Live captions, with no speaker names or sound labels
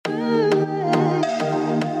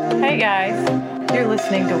Hey guys, you're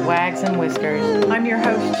listening to Wags and Whiskers. I'm your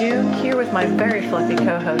host June, here with my very fluffy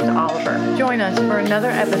co-host Oliver. Join us for another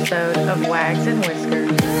episode of Wags and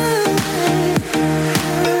Whiskers.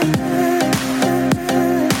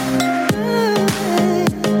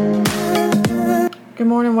 Good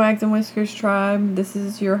morning, Wags and Whiskers tribe. This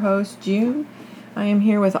is your host June. I am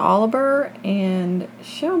here with Oliver, and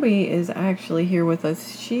Shelby is actually here with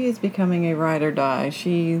us. She is becoming a ride or die.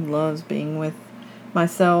 She loves being with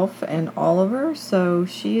myself and Oliver, so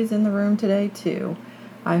she is in the room today too.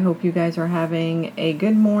 I hope you guys are having a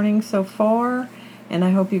good morning so far, and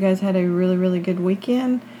I hope you guys had a really good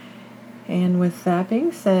weekend. And with that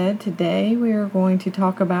being said, today we are going to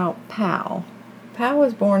talk about Pal. Pal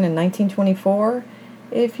was born in 1924.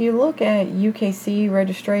 If you look at UKC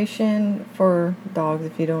registration for dogs,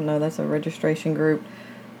 if you don't know, that's a registration group.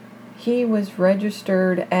 He was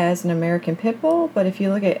registered as an American Pit Bull, but if you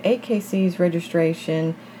look at AKC's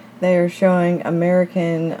registration, they are showing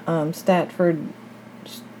American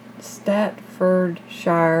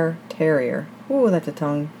Staffordshire Terrier. Ooh, that's a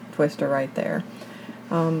tongue twister right there.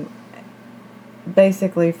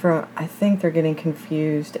 Basically, I think they're getting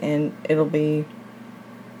confused, and it'll be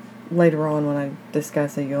later on when I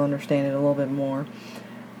discuss it, you'll understand it a little bit more.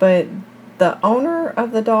 But the owner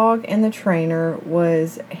of the dog and the trainer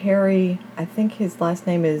was Harry, I think his last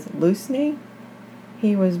name is Lusny.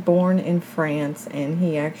 He was born in France, and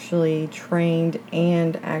he actually trained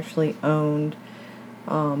and actually owned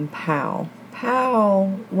Pal.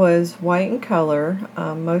 Pal was white in color,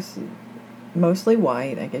 mostly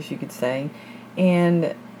white, I guess you could say,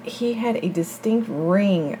 and he had a distinct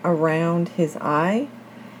ring around his eye.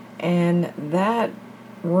 And that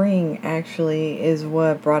ring actually is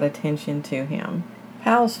what brought attention to him.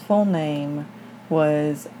 Pal's full name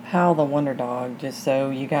was Pal the Wonder Dog, just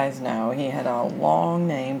so you guys know. He had a long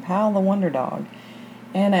name, Pal the Wonder Dog.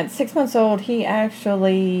 And at 6 months old, he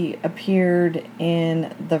actually appeared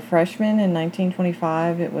in The Freshman in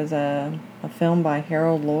 1925. It was a film by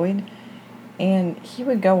Harold Lloyd. And he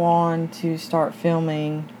would go on to start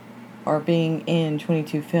filming or being in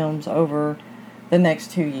 22 films over the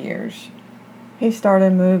next 2 years. He starred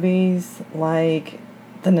in movies like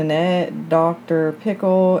The Nanette, Dr.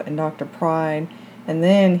 Pickle, and Dr. Pride, and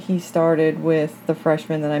then he started with The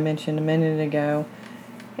Freshman that I mentioned a minute ago.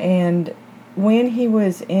 And when he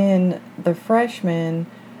was in The Freshman,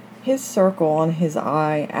 his circle on his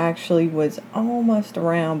eye actually was almost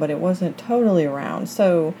around, but it wasn't totally around.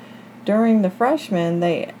 So during The Freshman,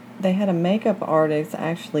 they had a makeup artist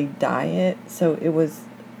actually dye it, so it was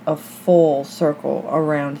a full circle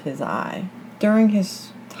around his eye. During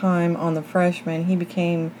his time on The Freshman, he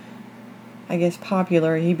became, I guess,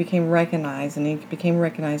 popular. He became recognized, and he became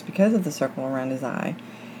recognized because of the circle around his eye.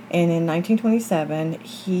 And in 1927,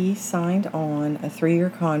 he signed on a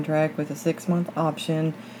 3-year contract with a 6-month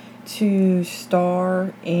option to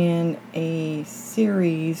star in a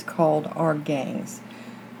series called Our Gangs.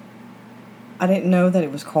 I didn't know that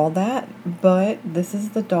it was called that, but this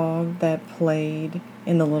is the dog that played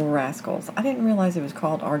in The Little Rascals. I didn't realize it was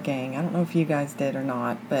called Our Gang. I don't know if you guys did or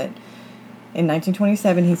not, but in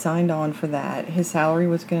 1927 he signed on for that. His salary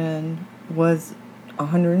was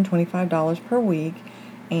 $125 per week,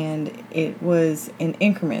 and it was in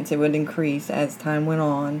increments. It would increase as time went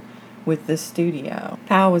on with the studio.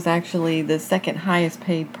 Pal was actually the second highest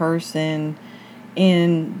paid person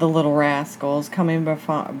in The Little Rascals, coming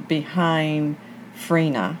behind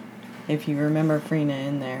Frina. If you remember Frina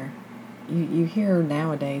in there. You hear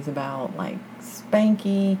nowadays about like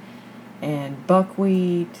Spanky and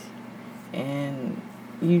Buckwheat, and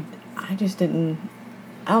I don't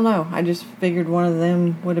know, I just figured one of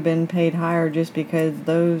them would have been paid higher just because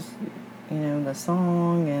those, the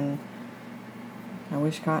song and I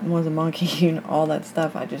Wish Cotton Was a Monkey and all that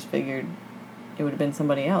stuff, I just figured it would have been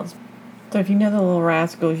somebody else. So if you know The Little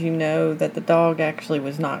Rascals, you know that the dog actually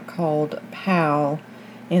was not called Pal.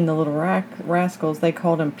 In The Little Rascals, they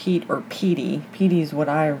called him Pete or Petey. Petey is what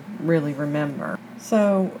I really remember.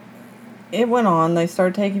 So it went on. They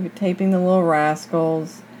started taping The Little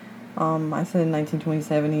Rascals. I said in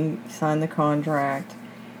 1927 he signed the contract.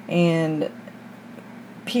 And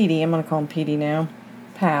Petey, I'm going to call him Petey now,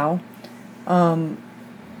 Pal,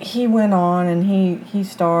 he went on and he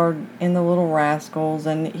starred in The Little Rascals,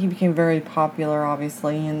 and he became very popular,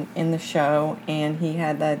 obviously, in the show, and he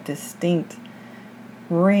had that distinct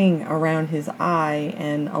ring around his eye,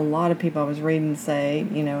 and a lot of people I was reading say,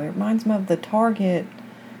 it reminds me of the Target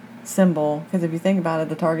symbol, because if you think about it,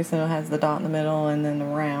 the Target symbol has the dot in the middle and then the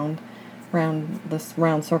round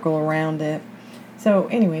circle around it. So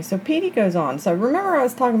anyway, so Petey goes on. So remember I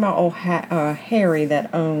was talking about Harry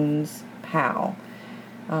that owns Pal.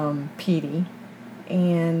 Petey.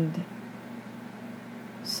 And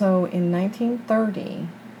so in 1930,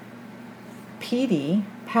 Petey,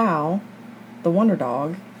 Pal, the wonder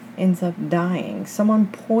dog, ends up dying. Someone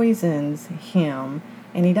poisons him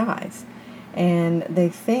and he dies. And they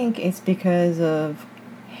think it's because of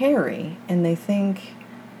Harry, and they think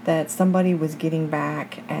that somebody was getting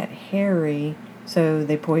back at Harry, so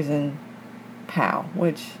they poison Pal,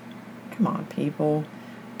 which, come on, people.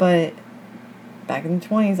 But back in the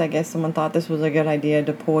 20s, I guess someone thought this was a good idea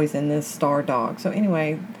to poison this star dog. So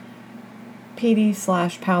anyway,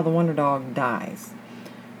 Petey/Pal the Wonder Dog dies.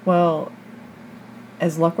 Well,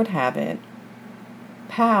 as luck would have it,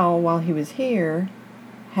 Pal, while he was here,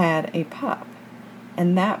 had a pup.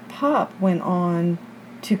 And that pup went on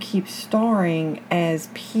to keep starring as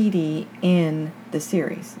Petey in the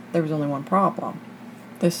series. There was only one problem.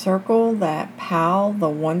 The circle that Pal, the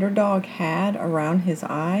Wonder Dog, had around his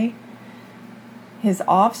eye, his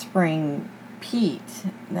offspring, Pete,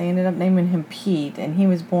 they ended up naming him Pete, and he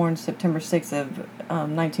was born September 6th of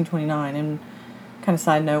 1929. And kind of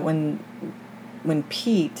side note, when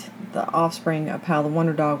Pete, the offspring of Pal the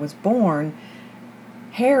Wonder Dog, was born,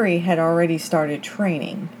 Harry had already started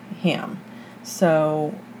training him.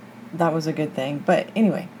 So that was a good thing. But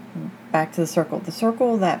anyway, back to the circle. The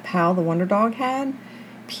circle that Pal the Wonder Dog had,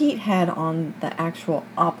 Pete had on the actual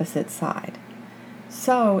opposite side.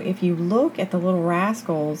 So if you look at the Little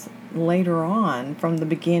Rascals later on, from the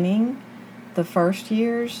beginning, the first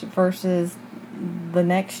years versus the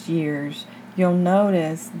next years, you'll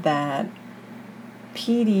notice that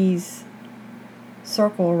Petey's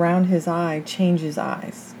circle around his eye changes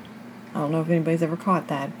eyes. I don't know if anybody's ever caught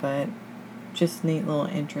that, but just neat little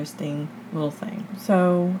interesting little thing.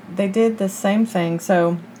 So they did the same thing.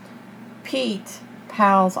 So Pete,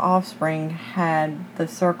 Pal's offspring, had the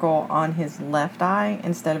circle on his left eye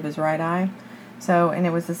instead of his right eye. So, and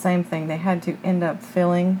it was the same thing. They had to end up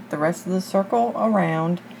filling the rest of the circle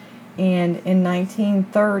around. And in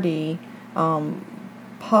 1930,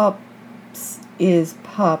 Pup is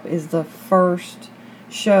the first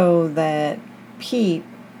show that Pete,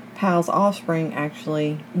 Pal's offspring,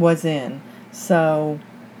 actually was in. So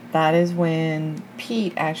that is when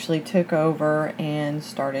Pete actually took over and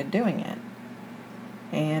started doing it.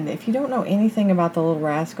 And if you don't know anything about the Little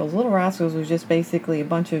Rascals was just basically a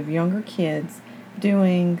bunch of younger kids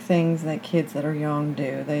doing things that kids that are young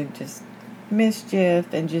do. They just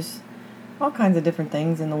mischief and just all kinds of different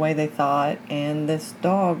things in the way they thought. And this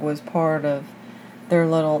dog was part of their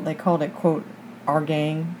little, they called it, quote, our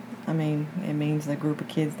gang. I mean, it means the group of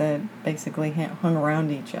kids that basically hung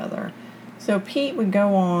around each other. So Pete would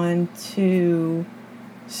go on to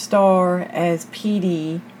star as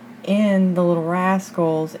Petey in the Little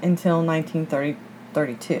Rascals until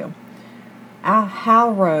 1932.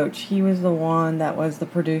 Hal Roach, he was the one that was the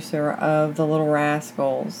producer of the Little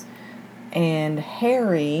Rascals. And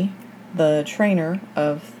Harry, the trainer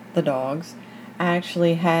of the dogs,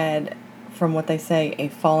 actually had, from what they say, a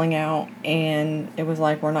falling out, and it was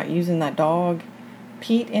like, we're not using that dog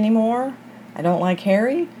Pete anymore. I don't like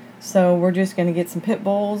Harry, so we're just going to get some pit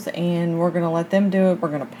bulls and we're going to let them do it. We're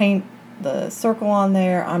going to paint the circle on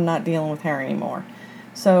there. I'm not dealing with Harry anymore.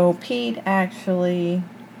 So Pete actually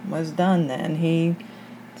was done then. He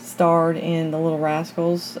starred in the Little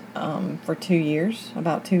Rascals for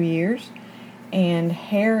about 2 years, and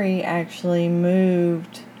Harry actually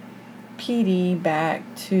moved Petey back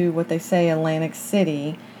to what they say Atlantic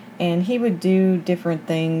City, and he would do different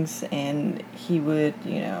things, and he would,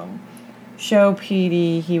 show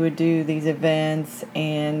Petey. He would do these events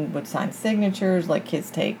and would sign signatures, like kids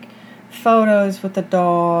take photos with the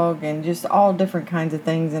dog, and just all different kinds of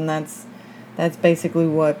things. And that's basically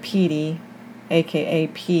what Petey, aka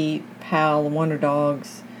Pete, Pal, the Wonder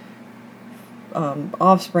Dog's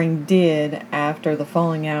offspring, did after the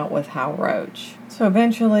falling out with Hal Roach. So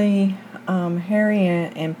eventually, Harry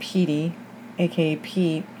and Petey, aka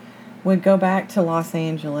Pete, would go back to Los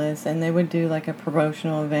Angeles, and they would do like a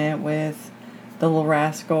promotional event with the Little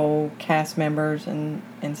Rascal cast members and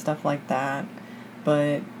stuff like that.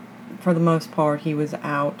 But for the most part, he was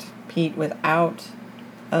out. Pete was out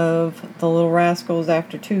of the Little Rascals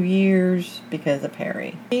after 2 years because of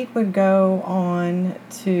Harry. Pete would go on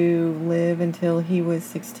to live until he was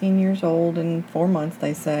 16 years old and 4 months,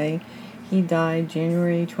 they say. He died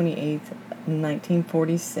January 28th,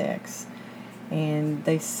 1946. And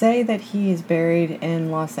they say that he is buried in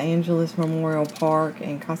Los Angeles Memorial Park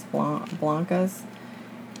in Casablancas,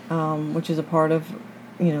 which is a part of,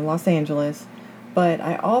 Los Angeles. But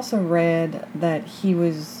I also read that he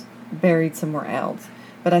was buried somewhere else.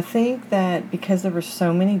 But I think that because there were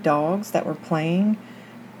so many dogs that were playing,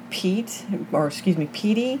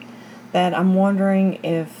 Petey, that I'm wondering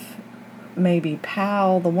if maybe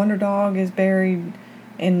Pal the Wonder Dog is buried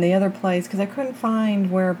in the other place, because I couldn't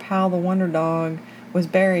find where Pal the Wonder Dog was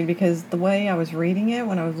buried, because the way I was reading it,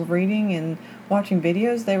 when I was reading and watching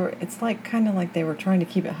videos, it's like kind of like they were trying to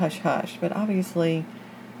keep it hush hush, but obviously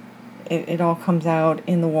it all comes out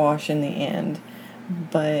in the wash in the end.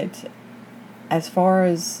 But as far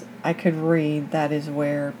as I could read, that is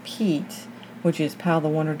where Pete, which is Pal the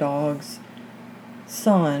Wonder Dog's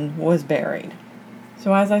son, was buried.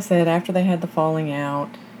 So as I said, after they had the falling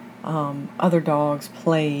out, other dogs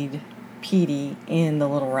played Petey in The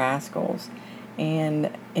Little Rascals. And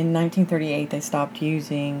in 1938, they stopped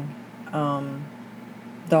using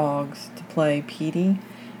dogs to play Petey,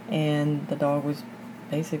 and the dog was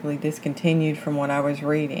basically discontinued from what I was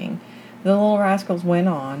reading. The Little Rascals went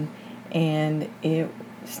on, and it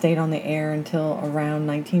stayed on the air until around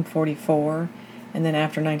 1944. And then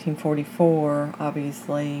after 1944,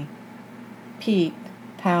 obviously, Pete,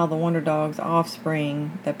 Pal the Wonder Dog's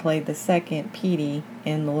offspring that played the second Petey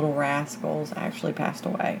in The Little Rascals, actually passed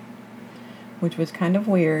away. Which was kind of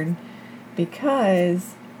weird,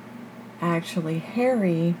 because actually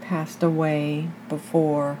Harry passed away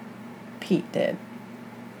before Pete did,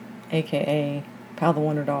 aka Pal the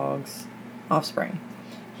Wonder Dog's offspring.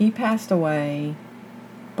 He passed away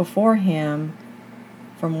before him.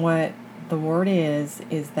 From what the word is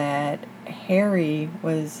that Harry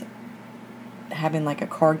was having like a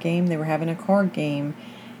card game. They were having a card game,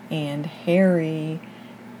 and Harry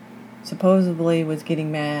supposedly was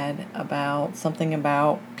getting mad about something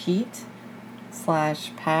about Pete /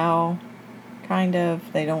 Pal, kind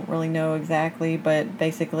of. They don't really know exactly, but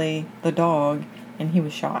basically the dog, and he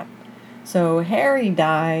was shot. So Harry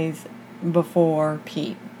dies before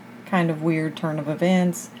Pete. Kind of weird turn of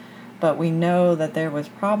events, but we know that there was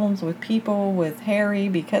problems with people with Harry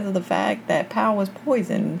because of the fact that Pal was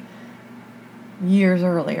poisoned years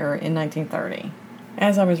earlier in 1930.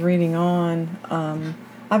 As I was reading on,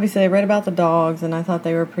 obviously I read about the dogs, and I thought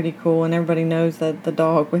they were pretty cool, and everybody knows that the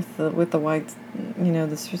dog with the white,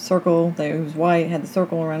 the circle, that was white, had the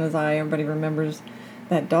circle around his eye. Everybody remembers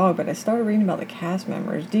that dog. But I started reading about the cast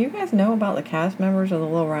members. Do you guys know about the cast members of the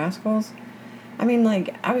Little Rascals? I mean,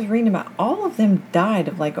 like, I was reading about all of them died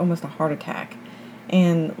of like almost a heart attack,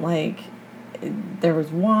 and like there was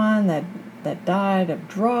one that died of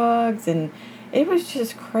drugs, and it was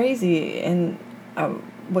just crazy. And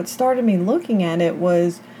what started me looking at it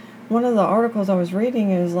was one of the articles I was reading.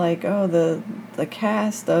 It was like, oh, the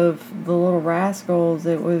cast of the Little Rascals,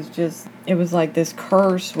 it was like this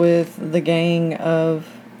curse with the gang of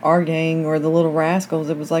our gang, or the Little Rascals.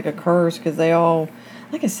 It was like a curse, because they all,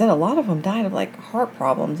 like I said, a lot of them died of like heart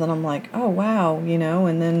problems, and I'm like, oh wow,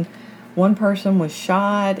 and then one person was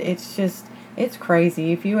shot. It's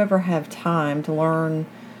crazy. If you ever have time to learn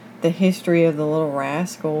the history of the Little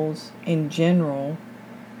Rascals in general,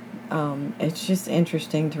 it's just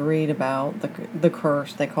interesting to read about the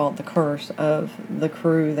curse. They call it the curse of the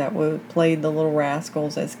crew that played the Little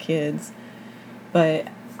Rascals as kids. But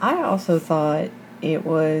I also thought it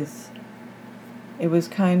was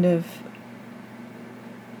kind of,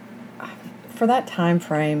 for that time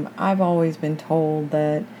frame, I've always been told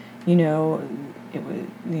that, it was,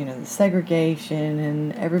 the segregation,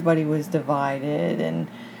 and everybody was divided, and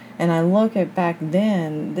I look at back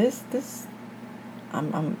then,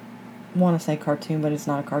 I'm want to say cartoon, but it's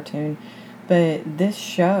not a cartoon, but this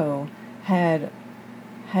show had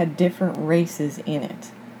different races in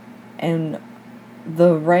it, and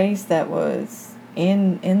the race that was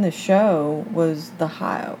in the show was the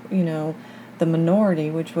the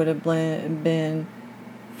minority, which would have been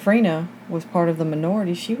Frina was part of the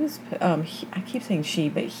minority. She was, I keep saying she,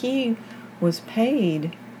 but he was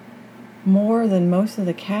paid more than most of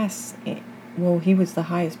the cast. Well, he was the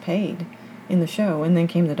highest paid in the show, and then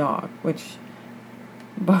came the dog, which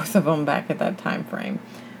both of them back at that time frame.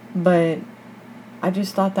 But I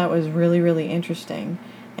just thought that was really, really interesting,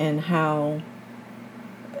 and how,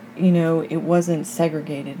 it wasn't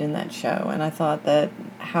segregated in that show. And I thought that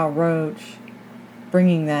Hal Roach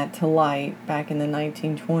bringing that to light back in the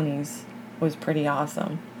 1920s was pretty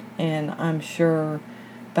awesome. And I'm sure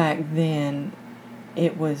back then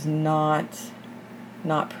it was not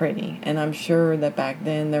pretty. And I'm sure that back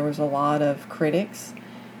then there was a lot of critics.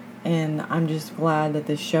 And I'm just glad that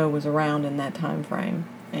this show was around in that time frame.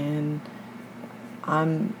 And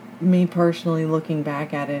me personally looking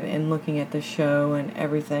back at it and looking at the show and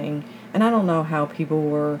everything, and I don't know how people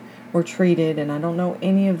were treated, and I don't know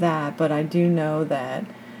any of that, but I do know that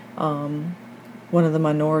one of the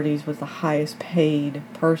minorities was the highest paid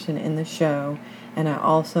person in the show, and I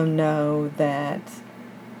also know that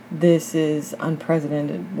this is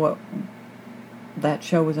unprecedented. What that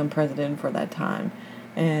show was unprecedented for that time.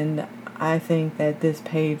 And I think that this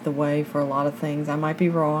paved the way for a lot of things. I might be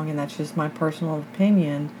wrong, and that's just my personal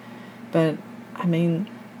opinion, but I mean,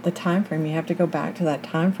 the time frame, you have to go back to that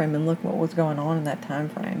time frame and look what was going on in that time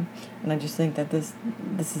frame. And I just think that this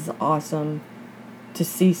is awesome to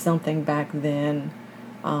see something back then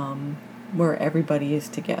where everybody is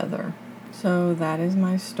together. So that is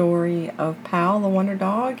my story of Pal the Wonder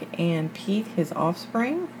Dog and Pete his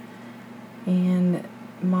offspring. And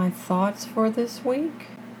my thoughts for this week,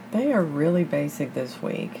 they are really basic this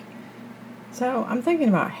week. So I'm thinking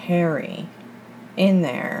about Harry in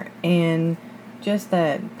there, and just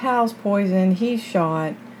that Pal's poisoned, he's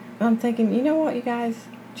shot. And I'm thinking, you know what, you guys,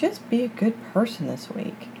 just be a good person this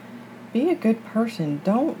week. Be a good person.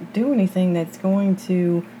 Don't do anything that's going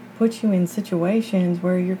to put you in situations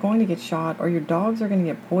where you're going to get shot or your dogs are going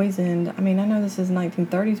to get poisoned. I mean, I know this is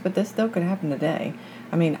 1930s, but this still could happen today.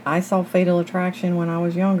 I mean, I saw Fatal Attraction when I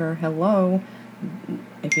was younger. Hello.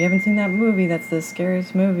 If you haven't seen that movie, that's the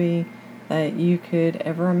scariest movie that you could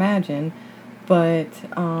ever imagine. But,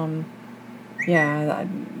 yeah,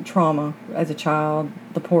 trauma as a child,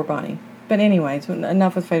 the poor bunny. But anyways,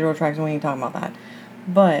 enough with Fatal Attraction, we ain't talking about that.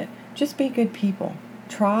 But just be good people.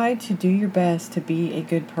 Try to do your best to be a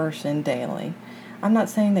good person daily. I'm not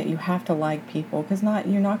saying that you have to like people, because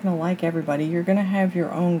you're not going to like everybody. You're going to have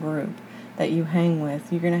your own group that you hang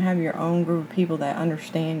with. You're going to have your own group of people that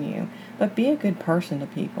understand you. But be a good person to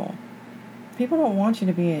people. People don't want you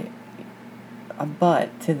to be a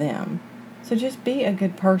butt to them. So just be a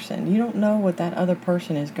good person. You don't know what that other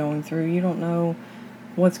person is going through. You don't know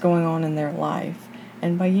what's going on in their life.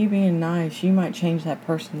 And by you being nice, you might change that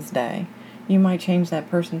person's day. You might change that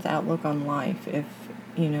person's outlook on life if,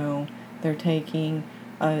 they're taking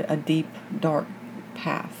a deep, dark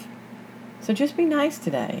path. So just be nice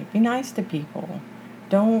today. Be nice to people.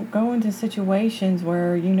 Don't go into situations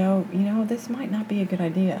where, this might not be a good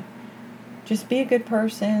idea. Just be a good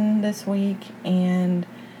person this week, and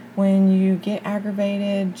when you get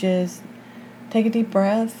aggravated, just take a deep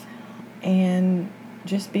breath and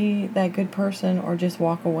just be that good person, or just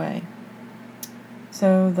walk away.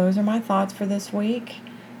 So those are my thoughts for this week,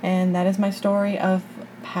 and that is my story of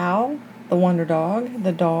Pal, the Wonder Dog,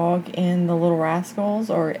 the dog in The Little Rascals,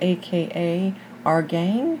 or AKA our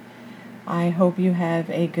gang. I hope you have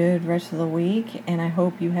a good rest of the week, and I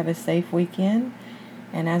hope you have a safe weekend.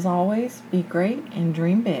 And as always, be great and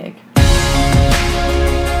dream big.